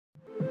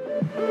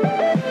Hey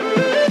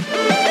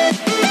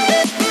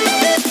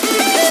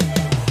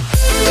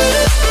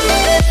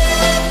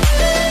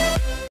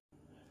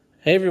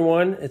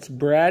everyone, it's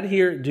Brad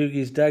here at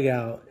Doogie's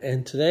Dugout,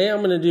 and today I'm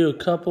going to do a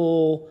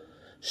couple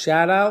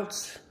shout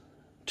outs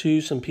to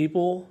some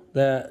people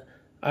that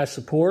I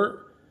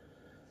support.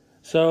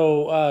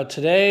 So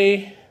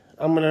today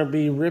I'm going to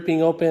be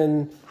ripping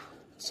open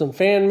some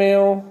fan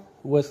mail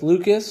with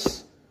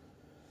Lucas.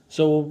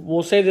 So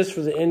we'll save this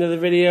for the end of the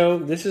video.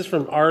 This is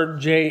from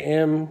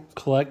RJM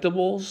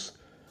Collectibles.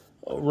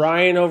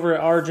 Ryan over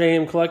at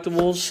RJM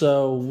Collectibles,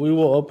 so we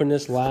will open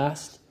this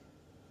last.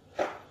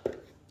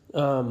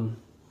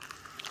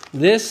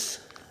 This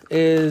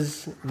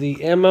is the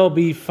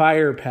MLB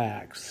Fire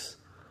Packs.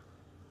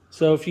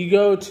 So if you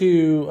go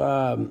to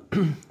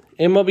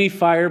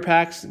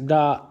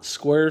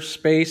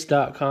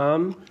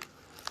mlbfirepacks.squarespace.com,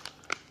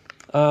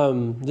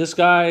 this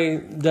guy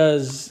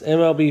does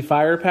MLB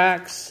Fire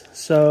Packs.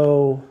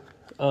 So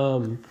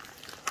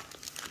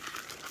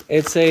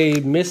it's a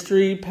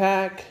mystery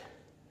pack.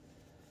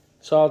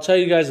 So I'll tell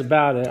you guys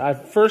about it. I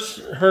first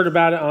heard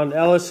about it on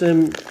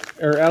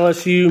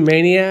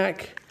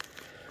LSUmAniac.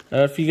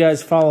 If you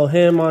guys follow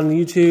him on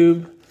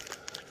YouTube,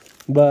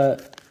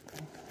 but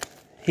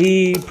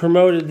he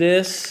promoted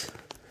this,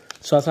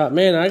 so I thought,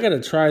 man, I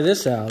gotta try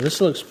this out.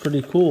 This looks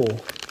pretty cool.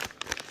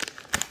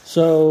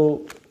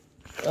 So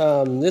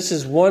this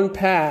is one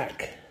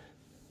pack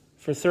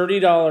for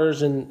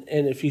 $30, and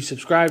if you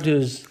subscribe to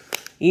his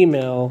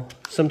email,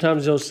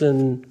 sometimes he'll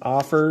send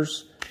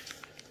offers.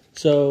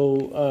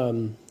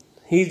 So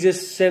he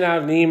just sent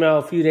out an email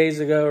a few days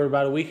ago or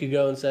about a week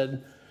ago and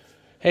said,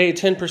 hey,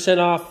 10%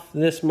 off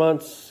this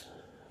month's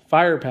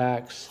Fire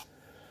Packs.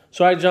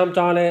 So I jumped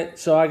on it.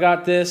 So I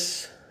got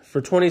this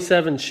for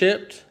 $27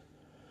 shipped.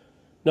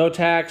 No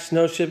tax,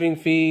 no shipping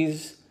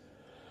fees.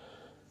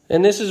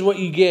 And this is what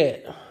you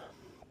get.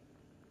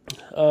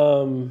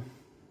 You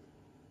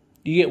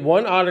get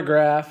one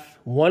autograph,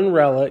 one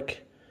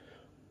relic.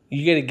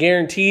 You get a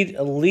guaranteed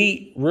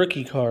elite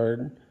rookie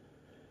card.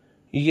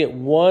 You get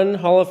one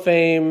Hall of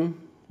Fame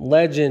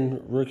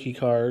legend rookie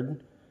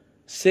card.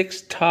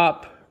 6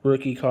 top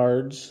rookie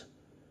cards,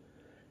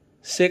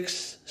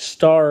 6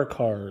 star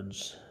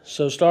cards.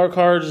 So star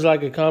cards is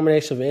like a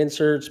combination of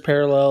inserts,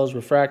 parallels,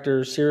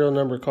 refractors, serial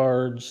number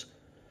cards,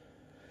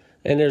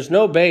 and there's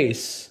no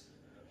base.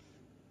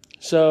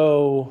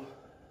 So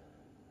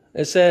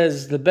it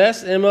says the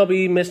best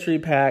MLB mystery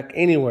pack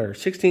anywhere,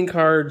 16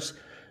 cards,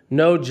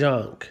 no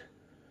junk.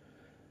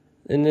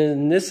 And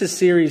then this is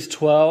series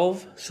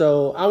 12.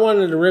 So I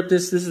wanted to rip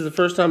this. This is the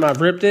first time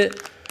I've ripped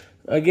it.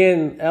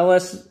 Again,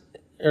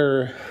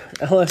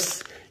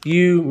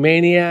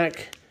 LSUmAniac,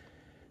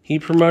 he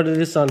promoted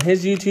this on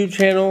his YouTube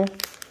channel.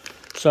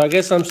 So I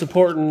guess I'm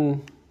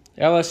supporting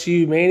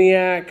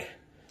LSUmAniac,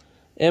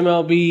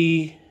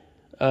 MLB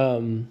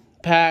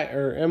pack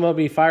or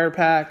MLB Fire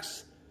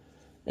Packs,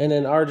 and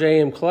then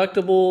RJM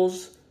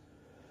Collectibles.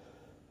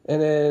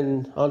 And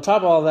then on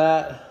top of all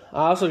that,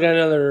 I also got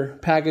another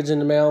package in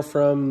the mail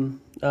from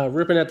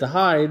Ripping at the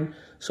Hide.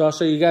 So I'll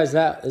show you guys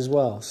that as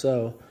well.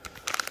 So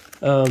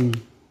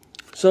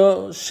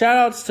So shout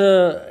outs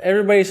to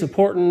everybody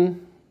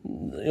supporting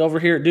over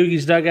here at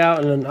Doogie's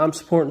Dugout, and I'm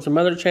supporting some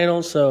other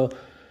channels. So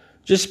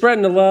just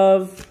spreading the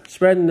love,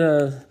 spreading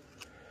the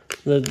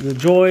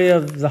joy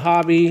of the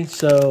hobby.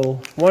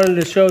 So wanted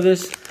to show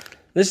this.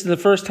 This is the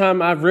first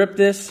time I've ripped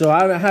this, so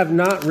I have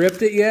not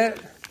ripped it yet.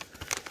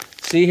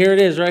 See, here it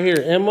is right here.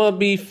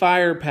 MLB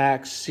Fire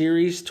Packs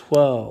Series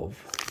 12.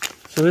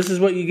 So this is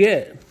what you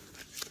get.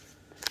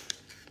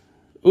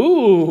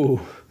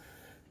 Ooh.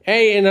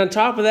 Hey, and on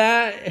top of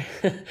that,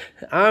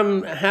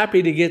 I'm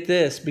happy to get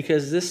this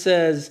because this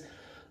says,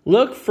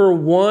 look for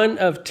 1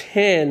 of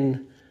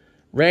 10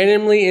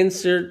 randomly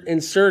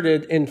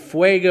inserted in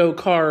Fuego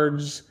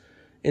cards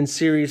in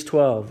Series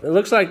 12. It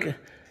looks like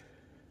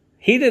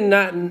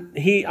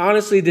he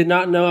honestly did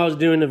not know I was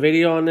doing a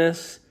video on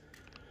this.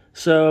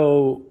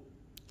 So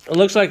it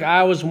looks like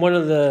I was one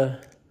of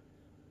the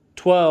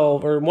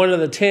 12 or one of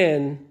the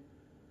 10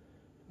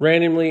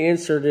 randomly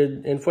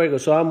inserted in Fuego.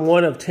 So I'm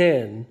 1 of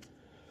 10.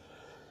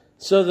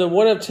 So the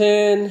 1 of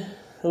 10, it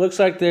looks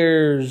like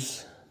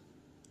there's,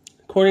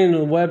 according to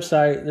the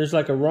website, there's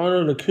like a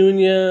Ronald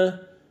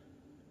Acuna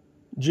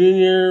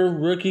Jr.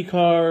 rookie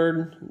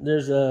card.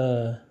 There's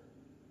a,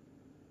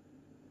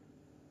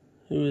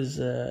 there's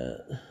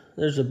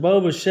a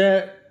Bo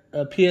Bichette,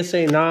 a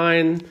PSA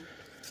 9.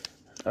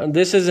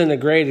 This isn't a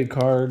graded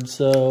card,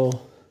 so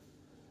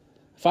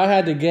if I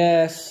had to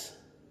guess,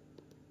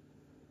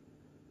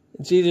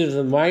 it's either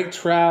the Mike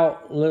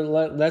Trout,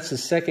 that's a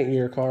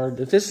second-year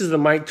card. If this is the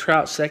Mike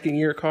Trout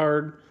second-year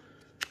card,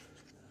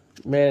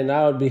 man,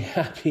 I would be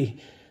happy.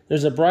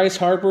 There's a Bryce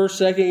Harper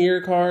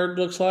second-year card,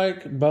 looks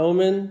like.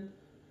 Bowman.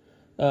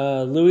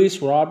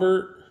 Luis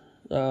Robert.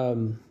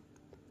 That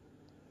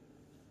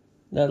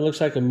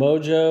looks like a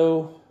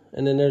Mojo.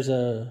 And then there's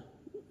a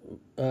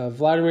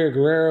Vladimir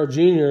Guerrero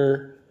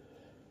Jr.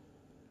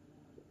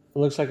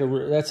 Looks like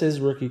that's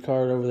his rookie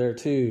card over there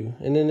too.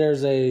 And then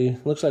there's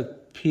looks like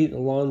Pete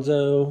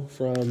Alonso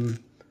from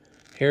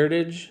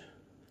Heritage.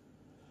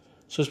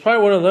 So it's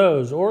probably one of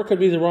those, or it could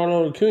be the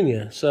Ronald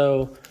Acuna.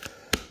 So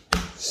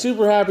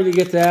super happy to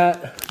get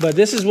that. But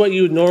this is what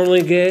you would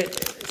normally get,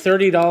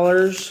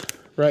 $30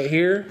 right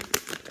here.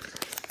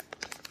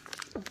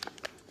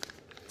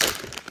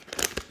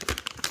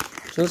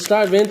 So let's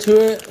dive into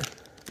it,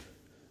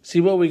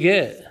 see what we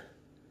get.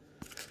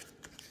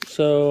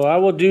 So I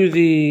will do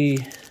the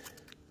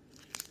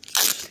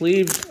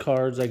sleeve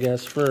cards, I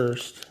guess,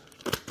 first.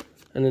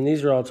 And then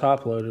these are all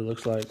top loaded,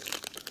 looks like.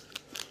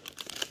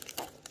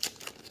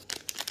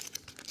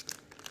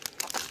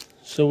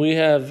 So we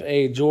have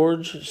a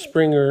George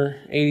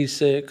Springer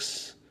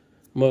 86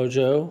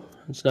 Mojo.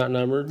 It's not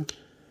numbered.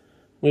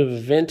 We have a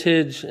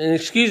vintage, and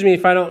excuse me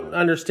if I don't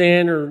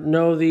understand or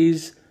know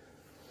these.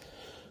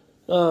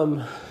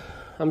 I'm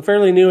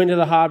fairly new into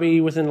the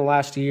hobby within the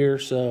last year,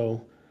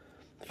 so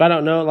if I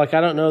don't know, like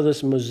I don't know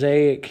this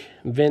Mosaic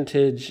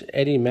vintage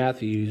Eddie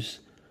Matthews.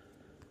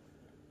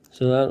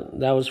 So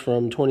that was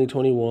from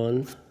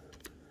 2021.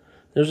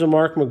 There's a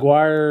Mark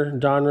McGwire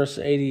Donruss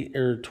 80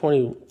 or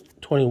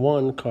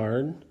 2021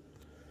 card.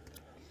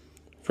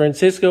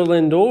 Francisco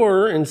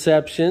Lindor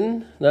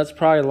Inception. That's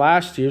probably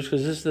last year's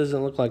because this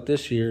doesn't look like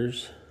this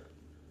year's.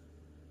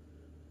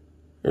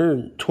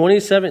 Or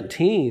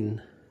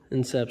 2017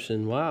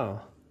 Inception.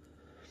 Wow.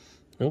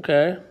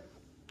 Okay.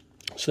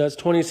 So that's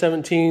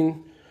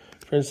 2017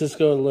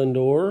 Francisco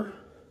Lindor. And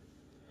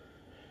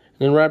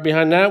then right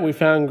behind that we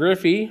found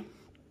Griffey.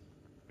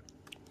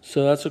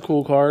 So that's a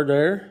cool card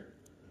there.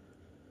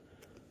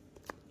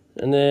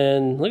 And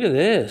then look at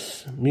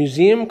this.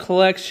 Museum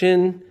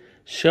Collection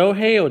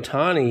Shohei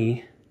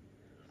Ohtani.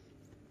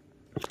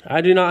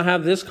 I do not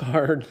have this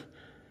card.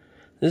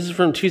 This is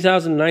from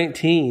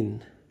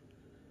 2019.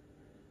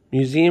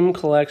 Museum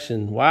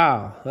Collection.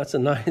 Wow. That's a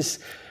nice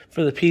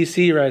for the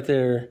PC right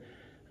there.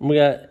 And we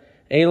got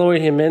Eloy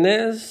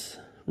Jimenez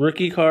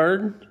rookie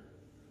card.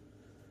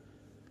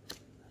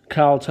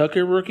 Kyle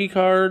Tucker rookie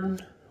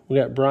card. We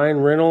got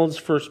Brian Reynolds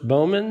first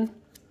Bowman.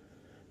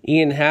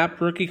 Ian Happ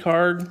rookie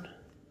card.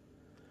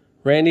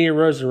 Randy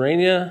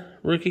Arozarena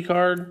rookie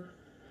card.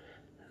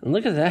 And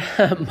look at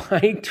that.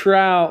 Mike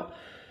Trout.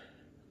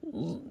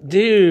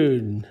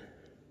 Dude.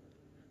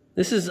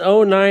 This is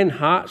 09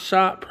 Hot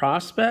Shot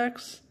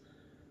Prospects?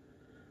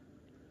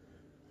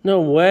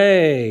 No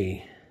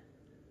way.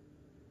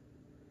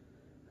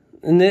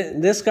 And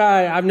this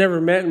guy I've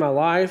never met in my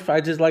life.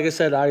 I just, like I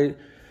said, I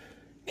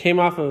came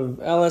off of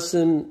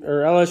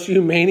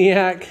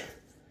LSUmAniac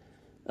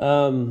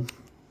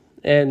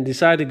and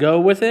decided to go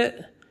with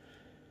it.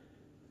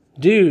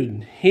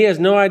 Dude, he has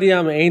no idea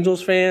I'm an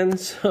Angels fan,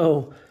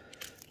 so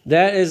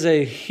that is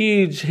a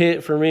huge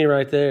hit for me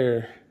right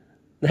there.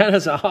 That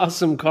is an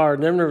awesome card.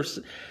 Never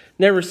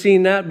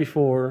seen that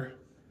before.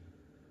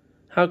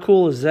 How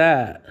cool is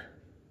that?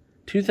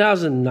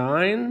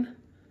 2009?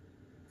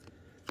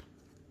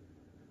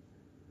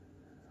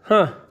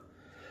 Huh.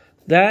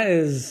 That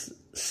is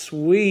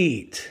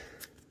sweet.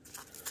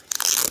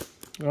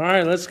 All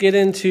right, let's get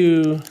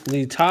into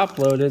the top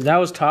loaded. That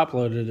was top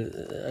loaded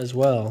as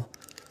well.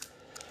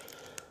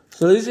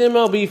 So these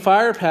MLB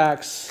Fire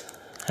Packs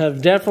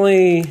have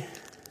definitely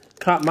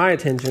caught my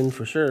attention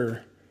for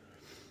sure.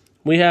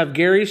 We have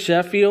Gary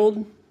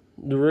Sheffield,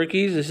 the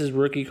rookies. This is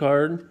rookie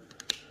card.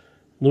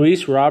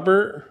 Luis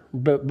Robert,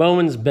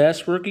 Bowman's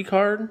best rookie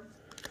card.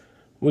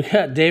 We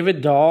got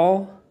David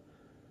Dahl,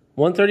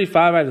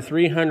 135 out of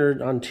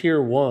 300 on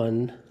Tier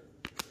 1.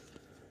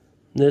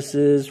 This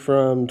is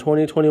from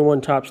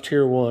 2021 Topps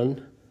Tier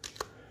 1.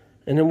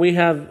 And then we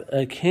have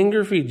a Ken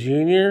Griffey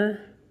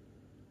Jr.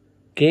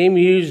 game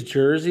used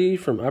jersey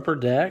from Upper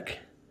Deck.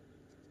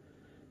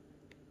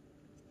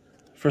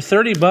 For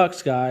 30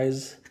 bucks,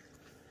 guys.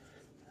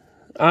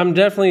 I'm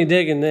definitely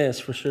digging this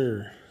for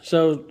sure.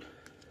 So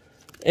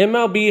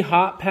MLB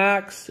Hot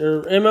Packs,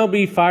 or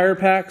MLB Fire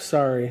Packs,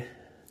 sorry.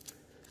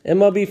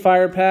 MLB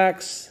Fire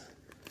Packs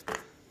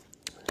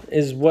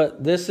is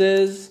what this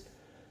is.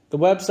 The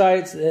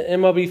website's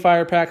MLB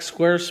Fire Packs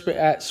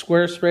at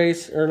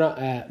Squarespace, or not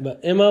at,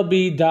 but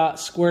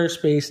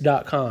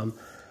mlb.squarespace.com.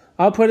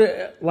 I'll put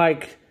it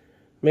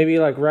maybe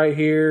right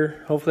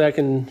here. Hopefully I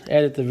can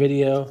edit the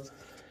video.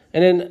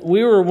 And then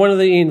we were one of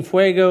the En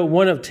Fuego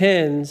 1 of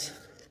 10s.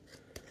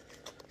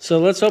 So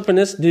let's open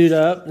this dude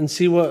up and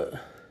see what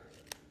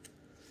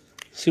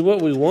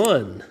we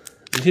won.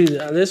 Dude,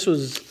 this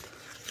is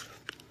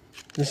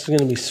going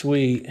to be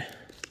sweet.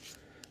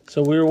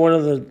 So we were one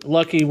of the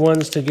lucky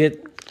ones to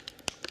get,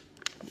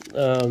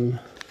 and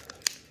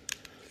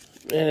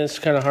it's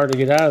kind of hard to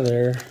get out of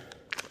there.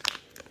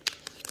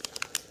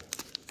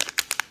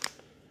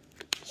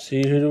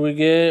 See, who do we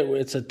get?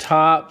 It's a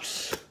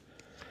Topps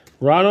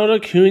Ronald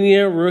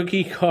Acuna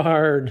rookie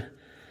card.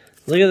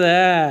 Look at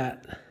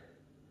that.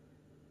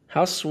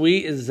 How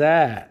sweet is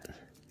that?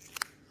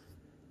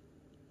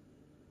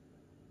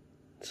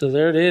 So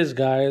there it is,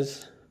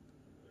 guys.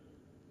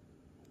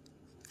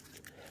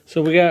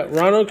 So we got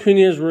Ronald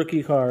Acuna's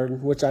rookie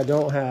card, which I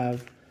don't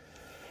have.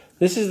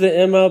 This is the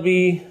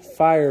MLB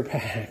Fire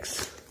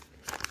Packs.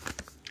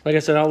 Like I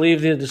said, I'll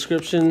leave the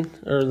description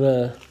or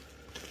the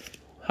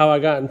how I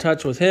got in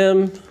touch with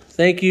him.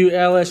 Thank you,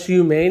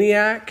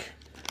 LSUmAniac.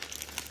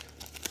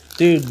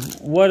 Dude,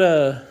 what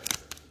a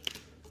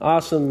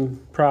awesome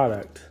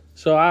product.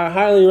 So I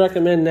highly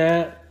recommend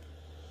that.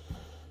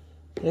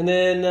 And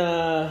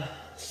then,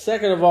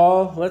 second of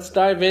all, let's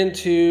dive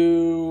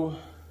into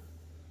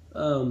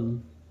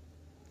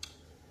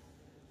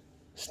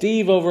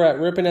Steve over at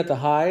Rippin' at the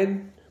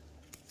Hide.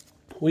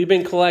 We've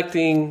been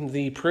collecting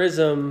the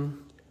Prizm.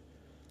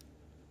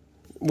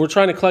 We're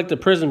trying to collect the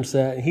Prizm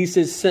set. He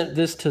says sent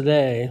this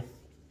today.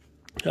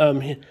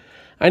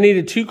 I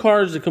needed 2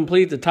 cards to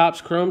complete the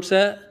Topps Chrome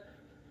set,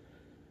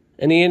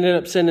 and he ended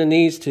up sending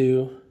these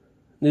 2.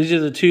 These are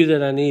the 2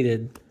 that I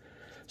needed.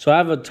 So I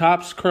have a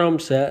Topps Chrome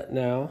set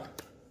now.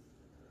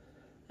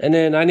 And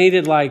then I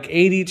needed like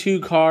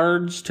 82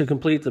 cards to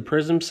complete the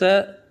Prizm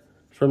set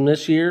from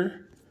this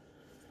year.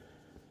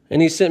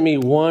 And he sent me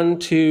 1,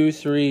 2,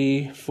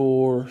 3,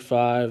 4,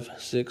 5,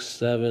 6,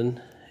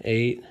 7,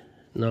 8,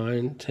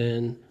 9,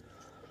 10,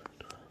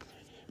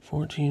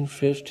 14,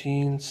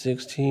 15,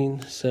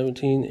 16,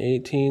 17,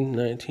 18,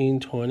 19,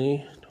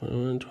 20,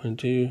 21,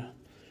 22,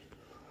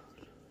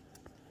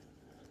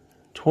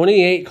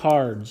 28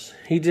 cards.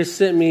 He just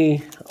sent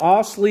me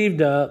all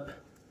sleeved up.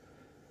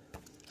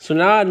 So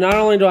now not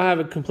only do I have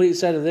a complete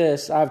set of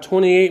this, I have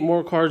 28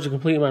 more cards to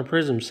complete my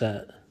Prizm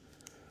set.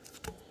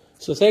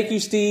 So thank you,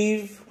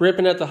 Steve,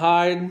 Rippin' at the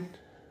Hide.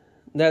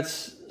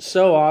 That's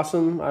so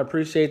awesome. I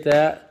appreciate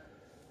that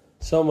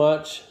so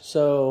much.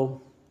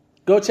 So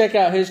go check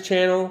out his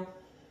channel.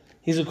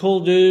 He's a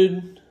cool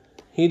dude.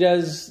 He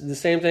does the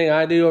same thing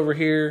I do over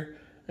here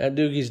at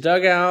Doogie's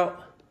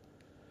Dugout.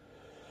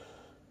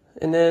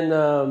 And then,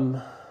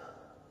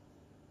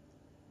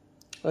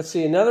 let's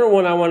see, another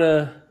one I want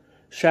to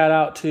shout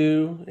out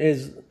to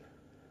is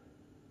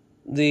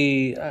I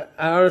don't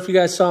know if you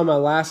guys saw my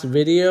last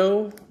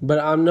video, but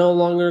I'm no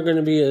longer going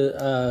to be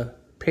a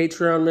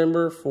Patreon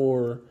member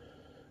for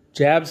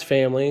Jab's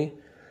family.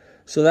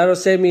 So that'll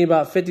save me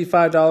about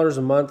 $55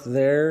 a month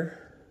there.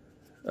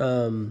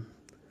 So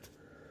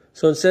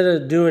instead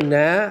of doing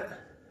that,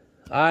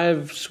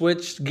 I've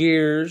switched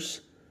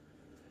gears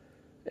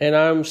and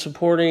I'm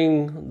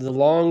supporting the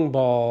Long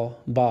Ball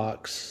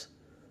box,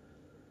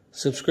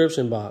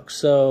 subscription box.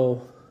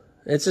 So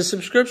it's a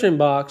subscription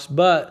box,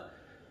 but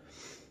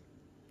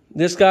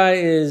this guy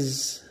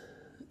is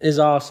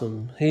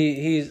awesome.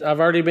 I've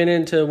already been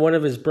into one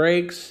of his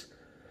breaks,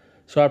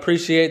 so I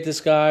appreciate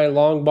this guy.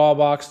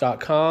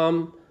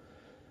 Longballbox.com.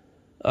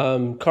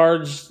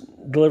 Cards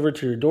delivered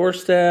to your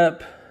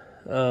doorstep.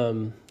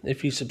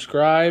 If you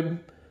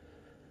subscribe,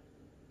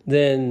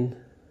 then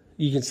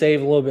you can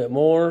save a little bit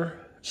more.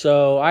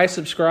 So I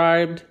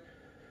subscribed.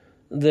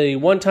 The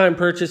one-time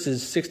purchase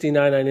is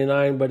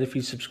 $69.99, but if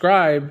you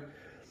subscribe,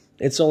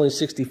 it's only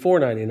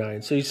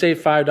 $64.99. So you save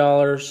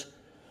 $5.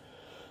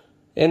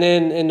 And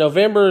then in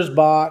November's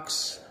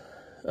box,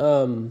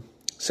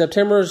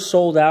 September's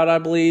sold out, I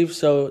believe.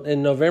 So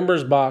in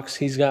November's box,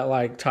 he's got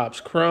like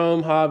Topps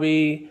Chrome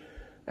Hobby,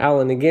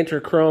 Allen &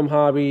 Ginter Chrome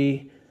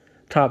Hobby,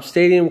 Topps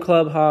Stadium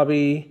Club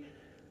Hobby,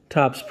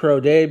 Topps Pro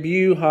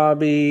Debut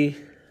Hobby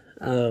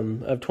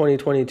of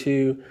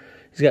 2022.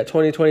 He's got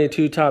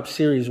 2022 Topps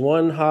Series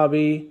 1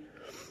 Hobby,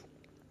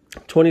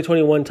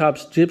 2021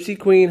 Topps Gypsy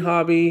Queen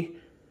Hobby,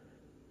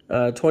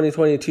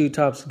 2022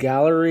 Topps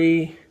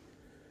Gallery,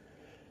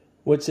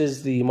 which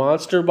is the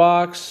monster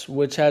box,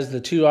 which has the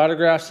 2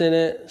 autographs in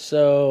it.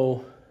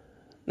 So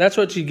that's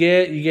what you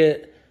get. You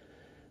get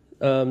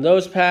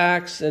those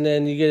packs, and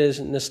then you get his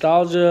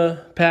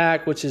nostalgia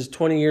pack, which is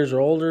 20 years or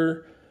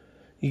older.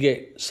 You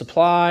get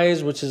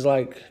supplies, which is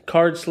like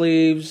card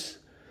sleeves,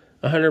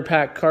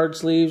 100-pack card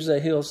sleeves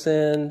that he'll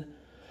send.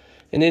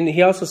 And then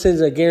he also sends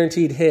a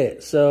guaranteed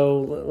hit.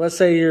 So let's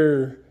say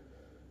your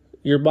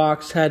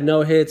box had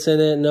no hits in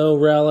it, no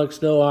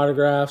relics, no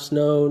autographs,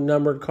 no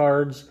numbered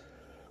cards.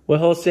 Well,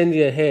 he'll send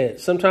you a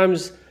hit.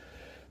 Sometimes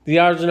the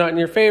odds are not in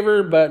your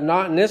favor, but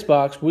not in this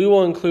box. We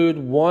will include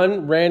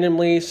 1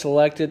 randomly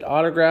selected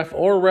autograph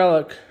or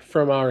relic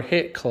from our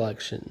hit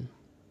collection.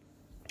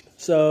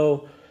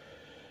 So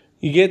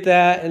you get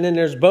that, and then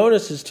there's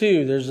bonuses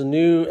too. There's a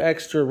new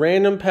extra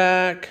random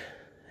pack.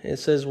 It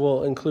says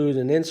we'll include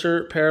an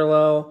insert,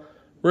 parallel,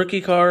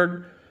 rookie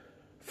card,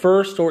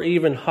 first or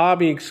even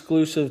hobby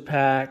exclusive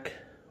pack,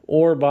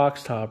 or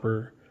box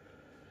topper.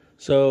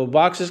 So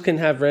boxes can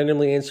have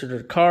randomly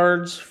inserted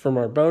cards from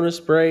our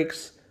bonus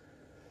breaks.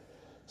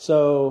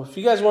 So if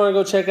you guys want to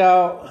go check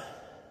out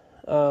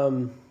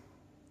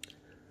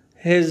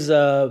his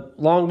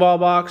long ball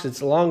box,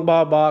 it's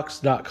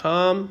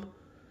longballbox.com.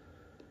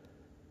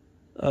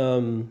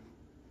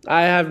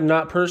 I have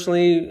not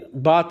personally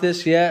bought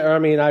this yet. Or I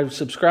mean, I've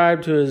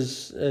subscribed to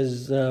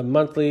his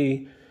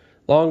monthly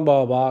long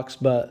ball box,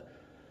 but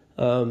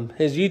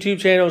his YouTube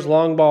channel is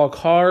Long Ball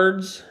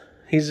Cards.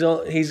 He's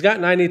got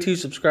 92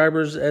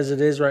 subscribers as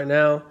it is right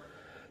now.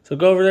 So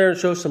go over there and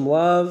show some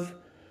love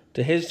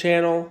to his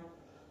channel.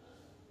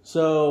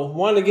 So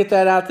wanted to get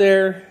that out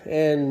there.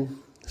 And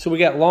so we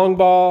got Long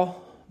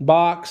Ball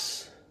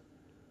Box.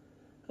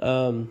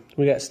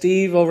 We got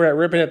Steve over at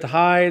Rippin' at the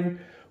Hide.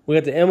 We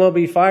got the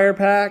MLB Fire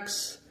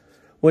Packs,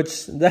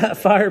 which that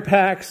Fire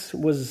Packs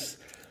was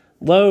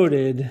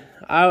loaded.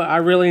 I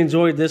really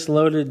enjoyed this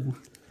loaded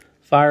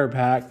Fire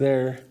Pack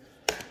there.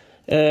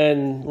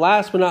 And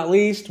last but not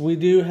least, we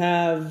do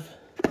have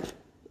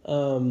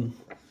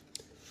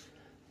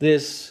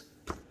this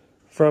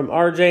from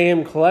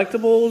RJM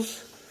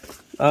Collectibles.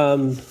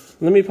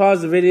 Let me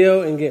pause the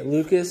video and get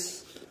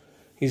Lucas.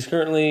 He's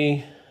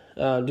currently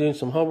doing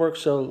some homework,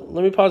 so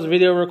let me pause the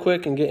video real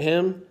quick and get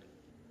him.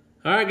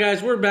 All right,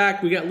 guys, we're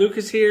back. We got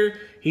Lucas here.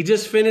 He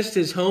just finished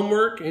his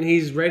homework, and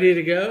he's ready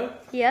to go.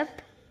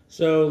 Yep.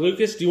 So,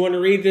 Lucas, do you want to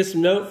read this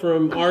note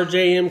from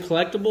RJM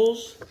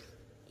Collectibles?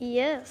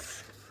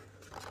 Yes.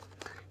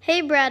 Hey,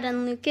 Brad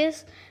and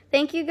Lucas.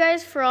 Thank you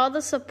guys for all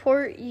the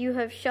support you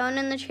have shown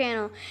in the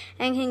channel,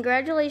 and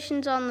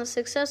congratulations on the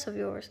success of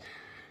yours.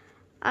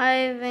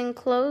 I've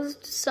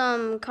enclosed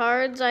some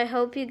cards I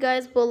hope you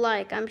guys will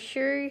like. I'm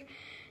sure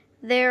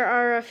there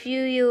are a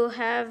few you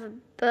have,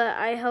 but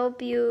I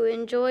hope you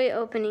enjoy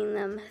opening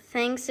them.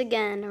 Thanks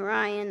again,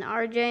 Ryan,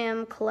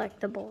 RJM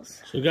Collectibles.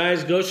 So,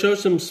 guys, go show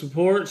some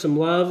support, some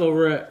love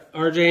over at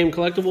RJM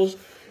Collectibles.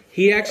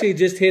 He actually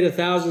just hit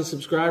 1,000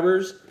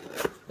 subscribers.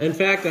 In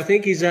fact, I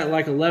think he's at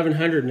like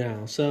 1,100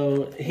 now.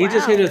 So, he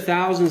just hit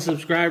 1,000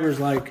 subscribers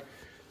like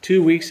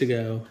 2 weeks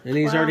ago, and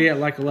he's already at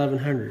like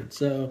 1,100.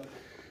 So,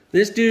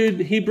 this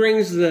dude, he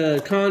brings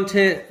the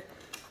content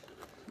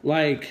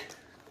like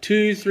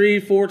 2, 3,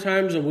 4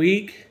 times a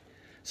week,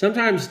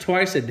 sometimes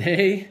twice a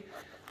day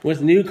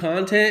with new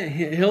content.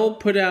 He'll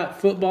put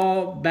out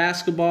football,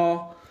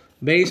 basketball,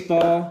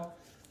 baseball,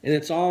 and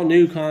it's all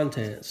new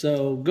content.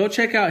 So go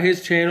check out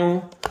his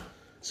channel.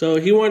 So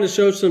he wanted to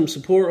show some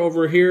support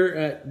over here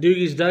at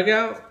Doogie's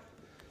Dugout.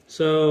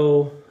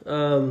 So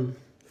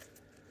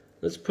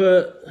let's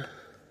put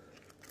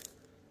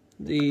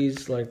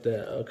these like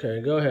that.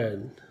 Okay, go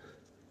ahead.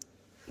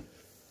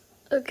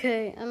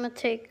 Okay, I'm going to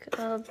take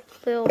a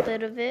little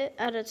bit of it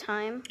at a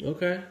time.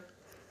 Okay.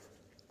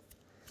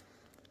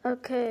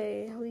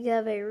 Okay, we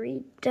have a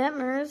Reed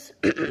Detmers.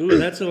 Ooh,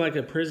 that's like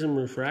a Prizm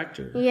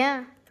refractor.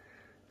 Yeah.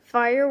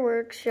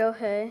 Fireworks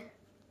Shohei.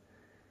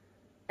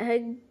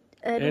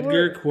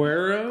 Edgar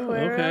Quero.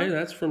 Okay,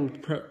 that's from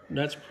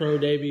pro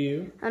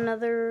debut.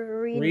 Another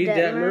Reed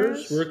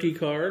Detmers, rookie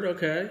card.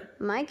 Okay.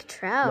 Mike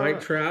Trout.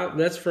 Mike Trout.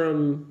 That's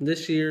from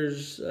this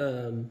year's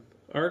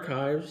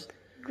archives.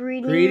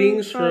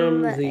 Greetings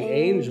from the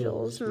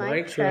Angels.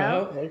 Mike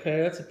Trout.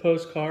 Okay, that's a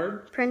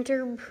postcard.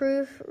 Printer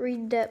proof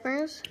Reed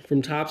Detmers.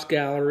 From Topps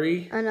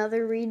Gallery.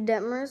 Another Reed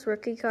Detmers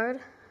rookie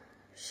card.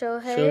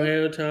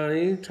 Shohei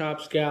Ohtani,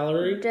 Topps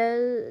Gallery.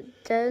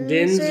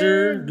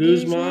 Denzer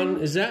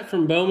Guzman. Is that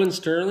from Bowman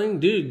Sterling?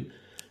 Dude,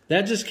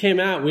 that just came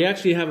out. We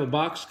actually have a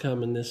box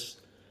coming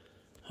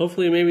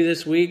hopefully maybe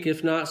this week,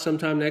 if not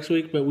sometime next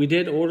week. But we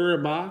did order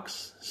a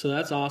box, so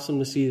that's awesome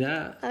to see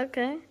that.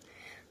 Okay.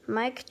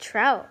 Mike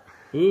Trout.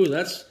 Ooh,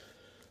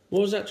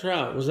 what was that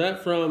Trout? Was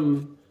that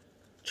from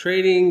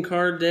Trading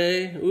Card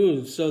Day?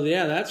 Ooh, so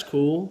yeah, that's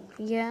cool.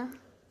 Yeah.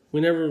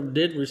 We never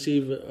did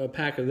receive a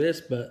pack of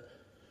this, but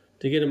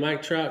to get a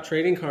Mike Trout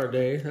Trading Card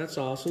Day, that's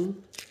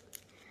awesome.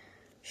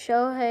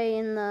 Shohei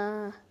in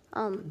the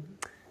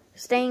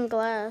stained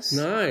glass.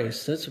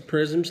 Nice. That's a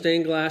Prizm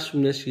stained glass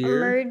from this year.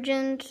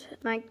 Emergent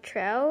Mike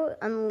Trout.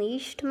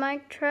 Unleashed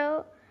Mike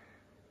Trout.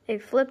 A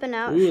flipping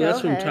out Shohei. Ooh,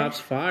 that's from Topps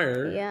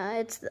Fire. Yeah,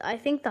 it's I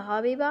think the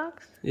hobby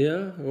box.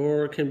 Yeah,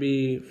 or it can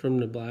be from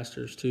the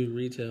Blasters too,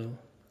 retail.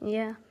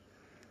 Yeah.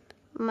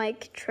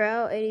 Mike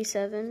Trout,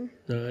 87.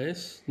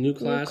 Nice. New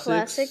classics. New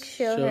classic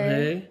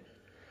Shohei.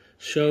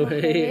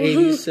 Shohei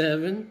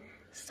 87.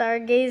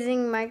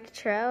 Stargazing Mike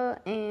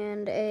Trout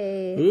and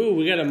a... Ooh,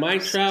 we got a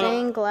Mike Trout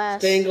stained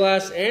glass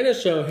and a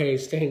Shohei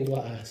stained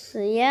glass.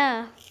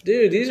 Yeah.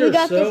 Dude, these are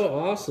so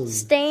awesome.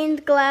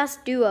 Stained glass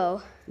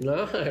duo.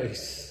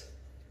 Nice.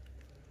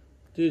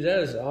 Dude, that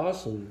is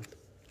awesome.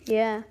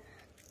 Yeah.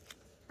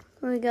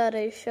 We got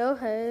a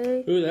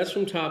Shohei. Ooh, that's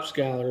from Topps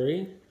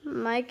Gallery.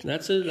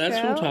 That's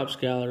from Topps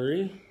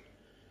Gallery.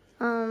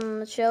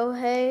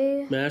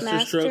 Shohei. Master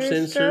Strokes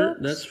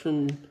insert. That's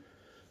from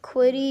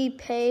Quiddy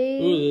Pay.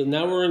 Ooh,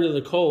 now we're into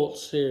the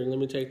Colts. Here, let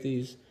me take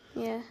these.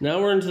 Yeah. Now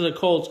we're into the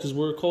Colts because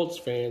we're Colts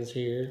fans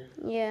here.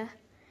 Yeah.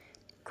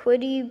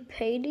 Quiddy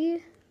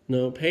Payday?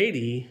 No,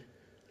 Payday.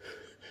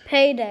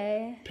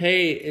 Payday.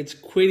 It's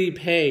Quiddy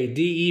Pay.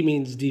 DE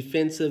means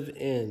defensive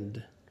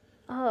end.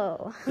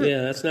 Oh.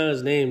 Yeah, that's not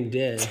his name,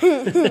 dead.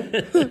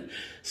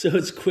 So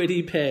it's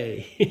Quiddy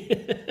Pay.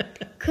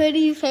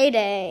 Quiddy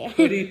Payday.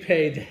 Quiddy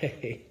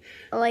Payday.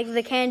 Like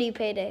the candy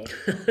payday.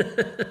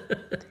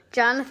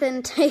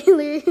 Jonathan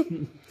Taylor.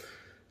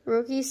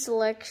 Rookie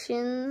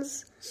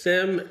selections.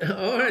 Sam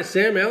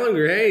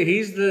Ellinger. Hey,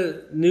 he's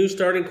the new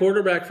starting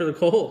quarterback for the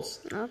Colts.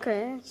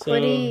 Okay. So,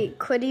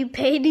 Quiddy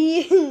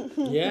Payday.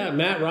 Yeah,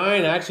 Matt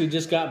Ryan actually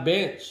just got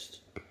benched.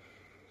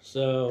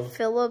 So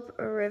Phillip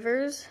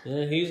Rivers.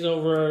 Yeah, he's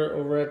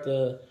over at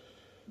the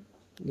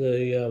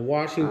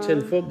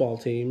Washington football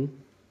team.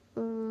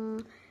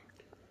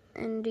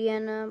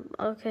 Indiana.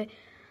 Okay.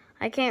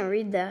 I can't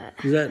read that.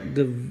 Is that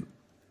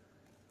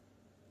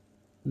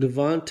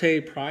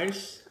Devontae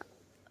Price.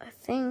 I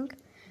think.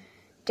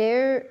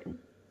 Darius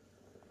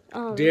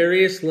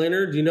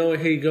Leonard. Do you know what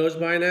he goes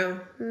by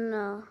now?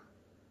 No.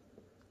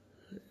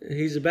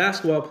 He's a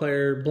basketball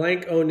player.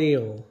 Blank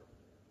O'Neal.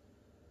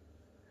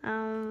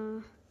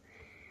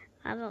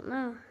 I don't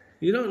know.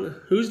 You don't know?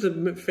 Who's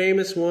the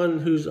famous one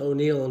who's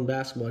O'Neal in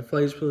basketball? He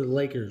plays for the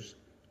Lakers.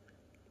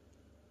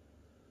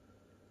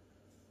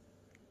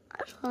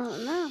 I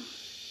don't know.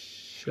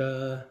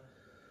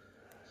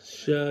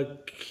 Shakira?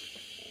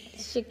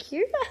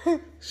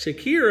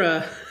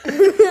 Shakira.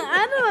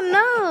 I don't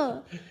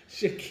know.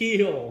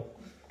 Shaquille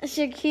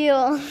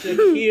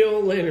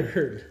Shaquille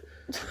Leonard.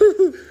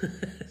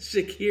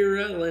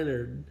 Shakira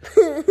Leonard.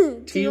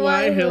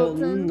 T.Y.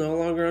 Hilton, no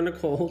longer on the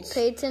Colts.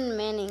 Peyton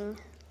Manning.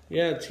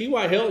 Yeah,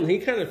 T.Y. Hilton, he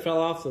kind of fell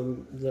off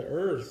the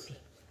earth.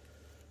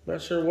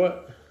 Not sure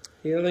what.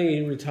 I think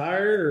he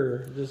retired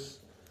or just...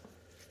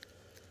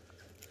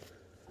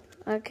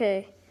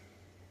 Okay.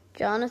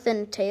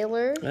 Jonathan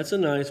Taylor. That's a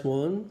nice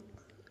one.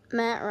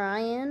 Matt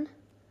Ryan.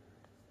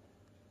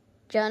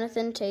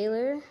 Jonathan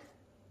Taylor.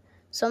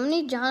 So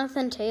many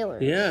Jonathan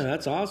Taylors. Yeah,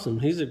 that's awesome.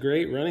 He's a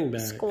great running back.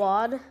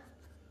 Squad.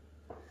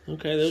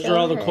 Okay, those are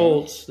all the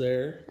Colts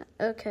there.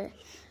 Okay.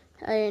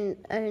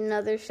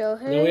 Another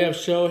Shohei. Then we have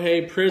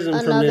Shohei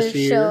Prizm from this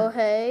year.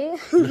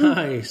 Shohei.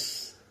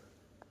 Nice.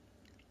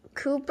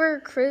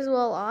 Cooper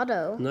Criswell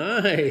auto.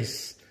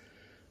 Nice.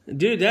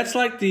 Dude, that's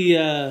like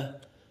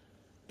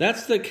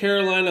that's the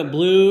Carolina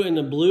blue and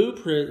the blue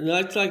Prizm.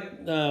 That's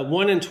like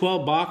 1 in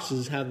 12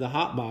 boxes have the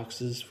hot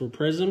boxes for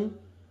Prizm.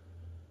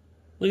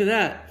 Look at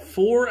that.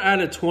 4 out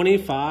of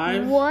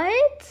 25.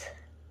 What?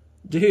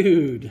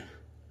 Dude.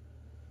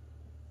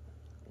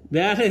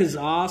 That is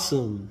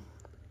awesome.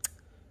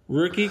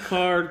 Rookie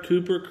card,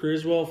 Cooper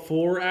Criswell,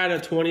 4 out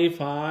of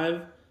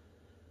 25.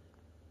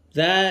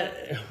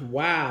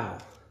 Wow.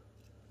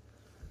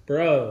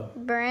 Bro.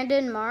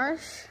 Brandon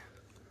Marsh.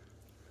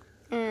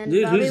 And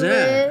dude, who's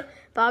that?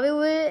 Bobby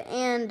Witt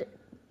and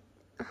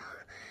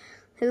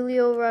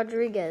Julio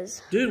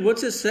Rodriguez. Dude,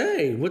 what's it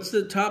say? What's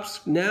the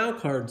Topps Now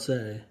card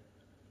say?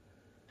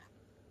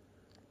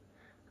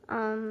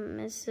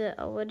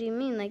 What do you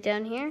mean, like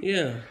down here?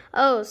 Yeah.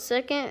 Oh,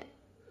 second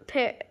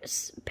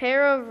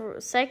pair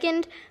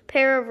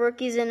of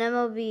rookies in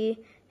MLB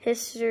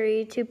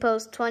history to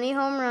post 20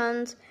 home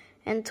runs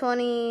and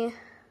 20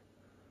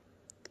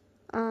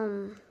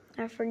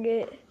 I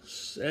forget.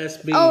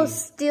 SB. Oh,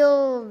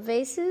 stolen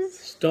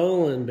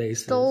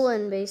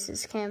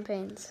bases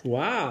campaigns.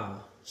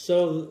 Wow.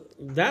 So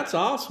that's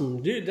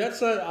awesome. Dude,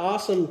 that's an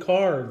awesome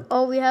card.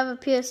 Oh, we have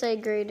a PSA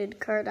graded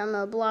card. I'm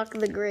going to block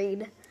the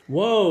grade.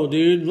 Whoa,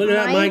 dude. Look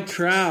at that Mike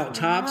Trout.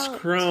 Topps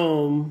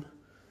Chrome.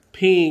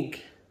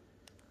 Pink.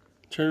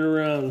 Turn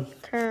around.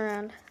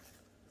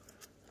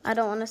 I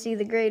don't want to see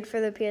the grade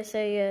for the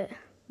PSA yet.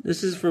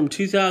 This is from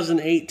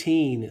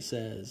 2018, it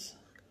says.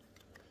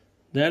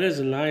 That is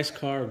a nice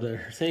card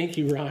there. Thank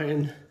you,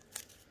 Ryan.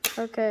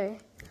 Okay.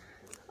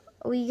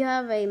 We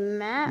have a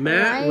Matt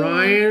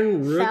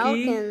Ryan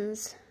rookie.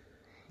 Falcons.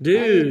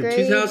 Dude,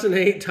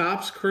 2008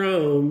 Topps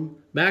Chrome.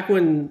 Back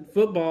when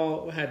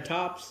football had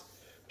Topps.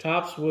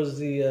 Topps was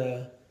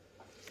the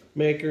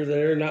maker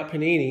there, not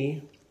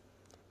Panini.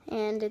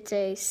 And it's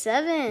a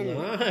 7.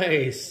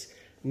 Nice.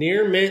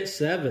 Near mint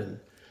 7.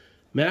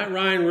 Matt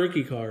Ryan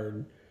rookie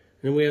card.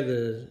 And we have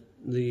the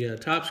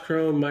Topps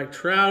Chrome Mike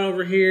Trout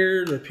over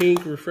here, the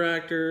pink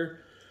refractor.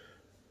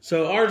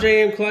 So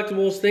RJM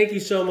Collectibles, thank you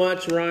so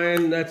much,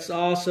 Ryan. That's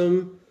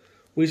awesome.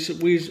 We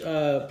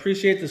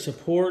appreciate the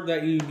support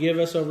that you give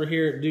us over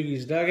here at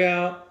Doogie's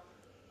Dugout.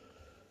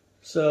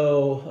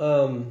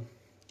 So,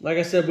 like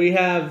I said, we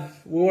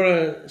want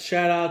to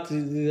shout out to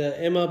the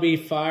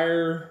MLB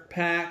Fire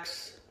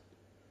Packs.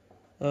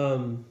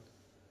 Go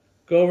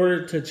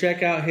over to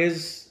check out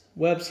his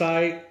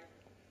website.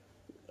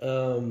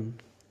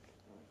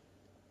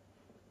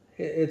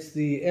 It's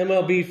the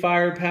MLB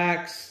Fire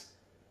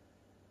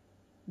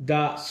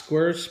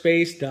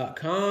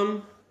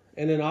Packs.squarespace.com,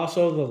 and then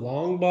also the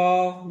long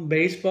ball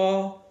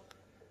baseball.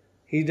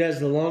 He does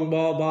the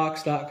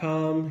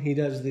longballbox.com. He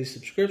does the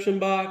subscription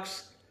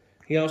box.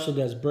 He also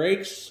does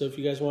breaks. So if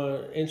you guys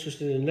are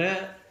interested in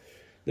that,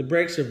 the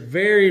breaks are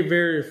very,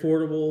 very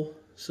affordable.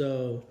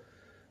 So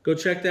go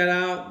check that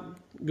out.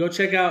 Go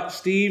check out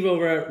Steve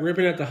over at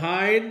Ripping at the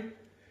Hide.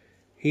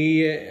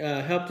 He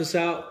helped us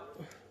out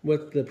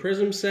with the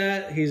Prizm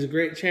set. He's a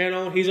great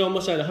channel. He's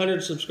almost at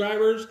 100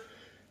 subscribers.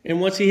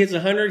 And once he hits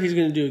 100, he's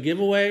going to do a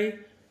giveaway.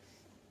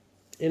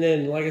 And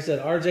then, like I said,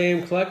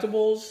 RJM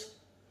Collectibles.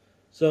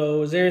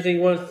 So is there anything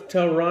you want to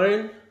tell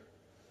Ryan?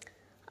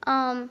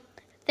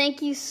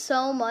 Thank you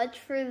so much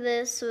for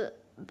this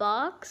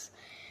box.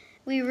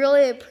 We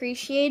really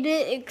appreciate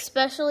it,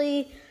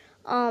 especially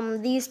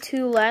these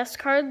 2 last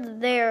cards.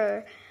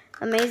 They're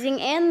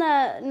amazing. And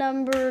that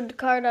numbered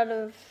card out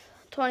of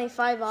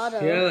 25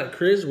 auto. Yeah, that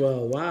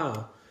Criswell.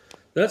 Wow.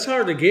 That's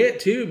hard to get,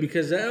 too,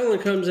 because that only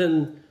comes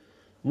in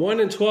 1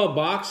 in 12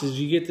 boxes.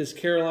 You get this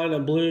Carolina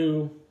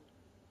blue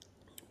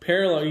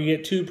parallel. You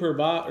get 2 per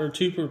box or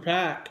 2 per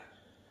pack.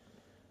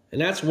 And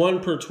that's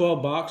 1 per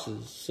 12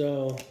 boxes.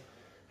 So,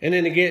 and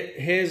then to get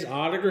his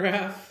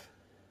autograph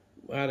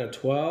out of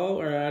 12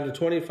 or out of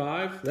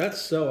 25,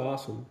 that's so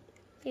awesome.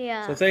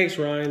 Yeah. So thanks,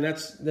 Ryan.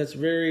 That's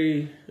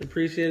very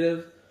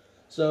appreciative.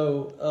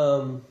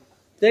 So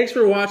thanks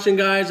for watching,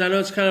 guys. I know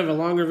it's kind of a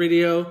longer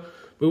video.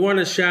 We want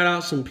to shout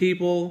out some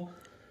people.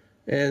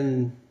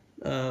 And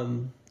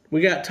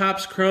we got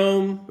Topps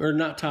Chrome, or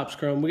not Topps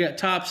Chrome. We got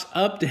Topps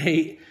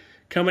Update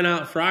coming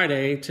out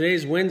Friday.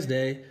 Today's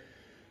Wednesday.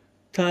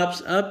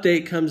 Topps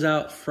Update comes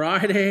out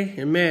Friday.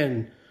 And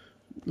man,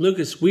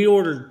 Lucas, we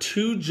ordered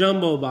 2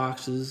 jumbo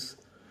boxes.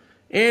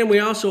 And we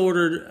also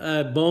ordered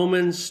a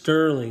Bowman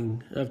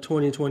Sterling of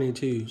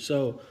 2022.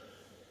 So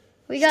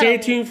stay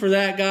tuned for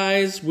that,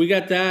 guys. We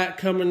got that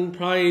coming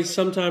probably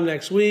sometime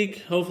next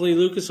week. Hopefully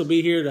Lucas will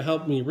be here to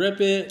help me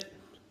rip it.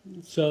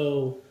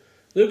 So,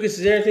 Lucas,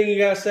 is there anything you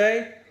got to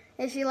say?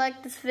 If you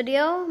like this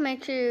video,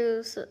 make sure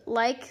you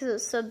like,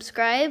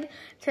 subscribe,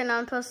 turn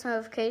on post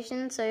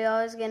notifications so you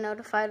always get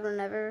notified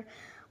whenever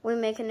we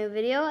make a new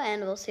video.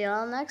 And we'll see you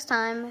all next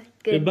time.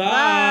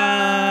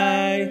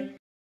 Goodbye.